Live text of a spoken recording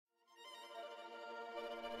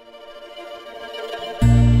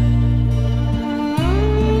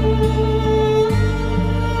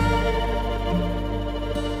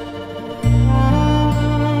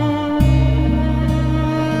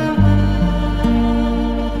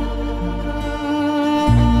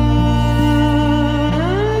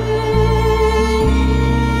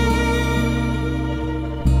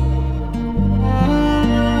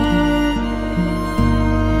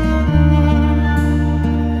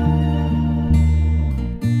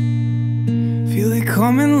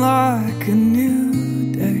coming like a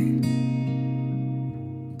new day,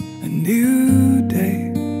 a new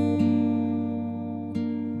day.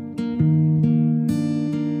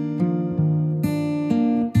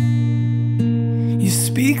 You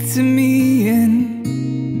speak to me in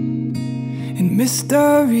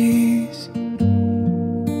mysteries,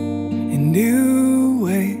 in new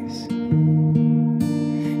ways,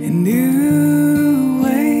 in new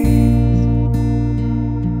ways.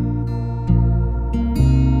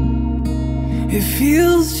 It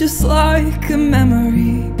feels just like a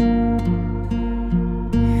memory,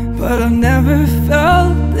 but I've never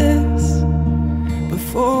felt this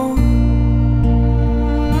before.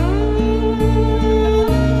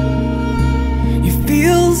 It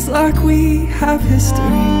feels like we have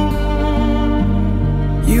history,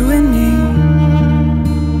 you and me.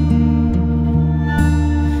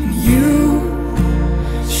 You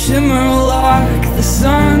shimmer like the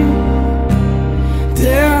sun,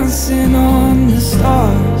 dancing on the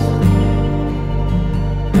stars.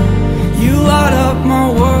 You light up my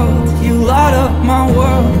world, you light up my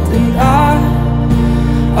world. And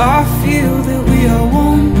I feel that we are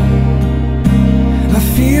one. I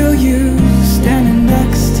feel you standing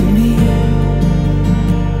next to me.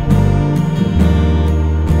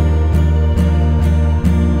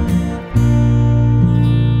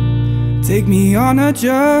 Take me on a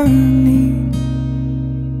journey,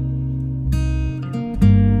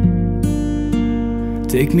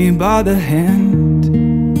 take me by the hand,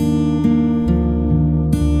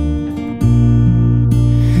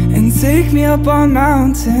 and take me up on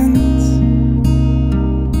mountains,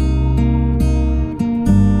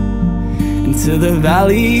 into the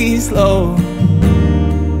valleys low,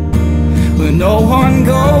 where no one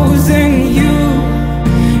goes. And you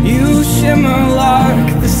shimmer like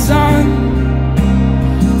the sun,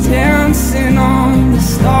 dancing on the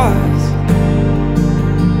stars.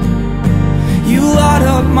 You light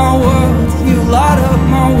up my world, you light up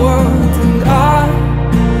my world. And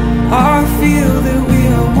I feel that we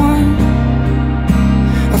are one.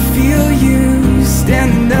 I feel you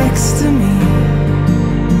standing next to me,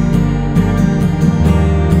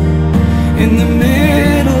 in the middle